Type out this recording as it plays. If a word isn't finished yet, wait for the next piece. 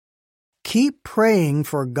Keep praying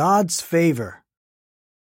for God's favor.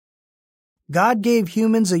 God gave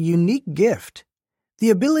humans a unique gift, the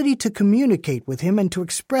ability to communicate with Him and to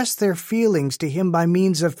express their feelings to Him by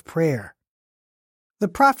means of prayer. The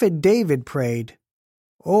prophet David prayed,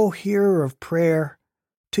 "O hearer of prayer,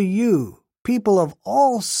 to you people of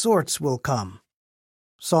all sorts will come."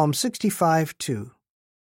 Psalm 65:2.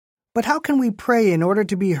 But how can we pray in order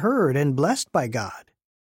to be heard and blessed by God?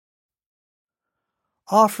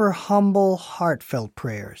 Offer humble, heartfelt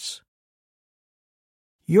prayers.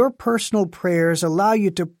 Your personal prayers allow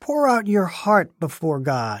you to pour out your heart before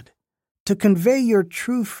God, to convey your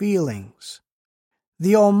true feelings.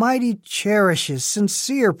 The Almighty cherishes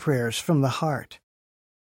sincere prayers from the heart.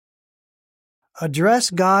 Address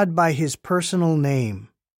God by His personal name.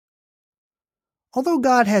 Although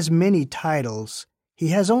God has many titles, He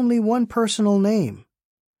has only one personal name.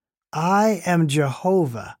 I am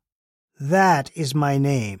Jehovah. That is my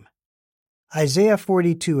name. Isaiah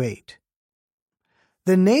 42:8.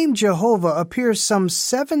 The name Jehovah appears some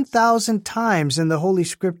 7,000 times in the Holy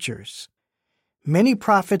Scriptures. Many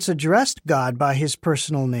prophets addressed God by His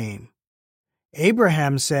personal name.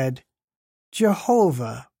 Abraham said,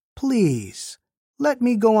 "Jehovah, please, let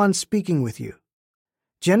me go on speaking with you."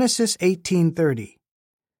 Genesis 18:30.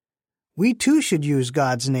 We too should use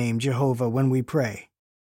God's name, Jehovah, when we pray.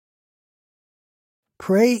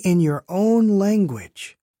 Pray in your own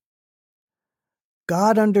language.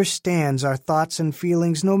 God understands our thoughts and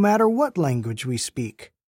feelings no matter what language we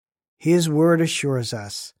speak. His word assures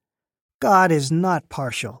us, God is not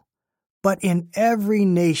partial, but in every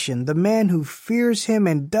nation the man who fears Him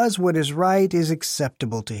and does what is right is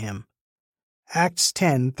acceptable to Him. Acts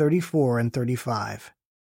 10:34 and 35.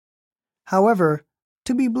 However,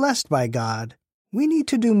 to be blessed by God, we need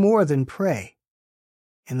to do more than pray.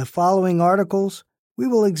 In the following articles, we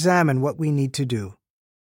will examine what we need to do.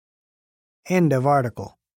 End of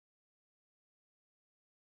article.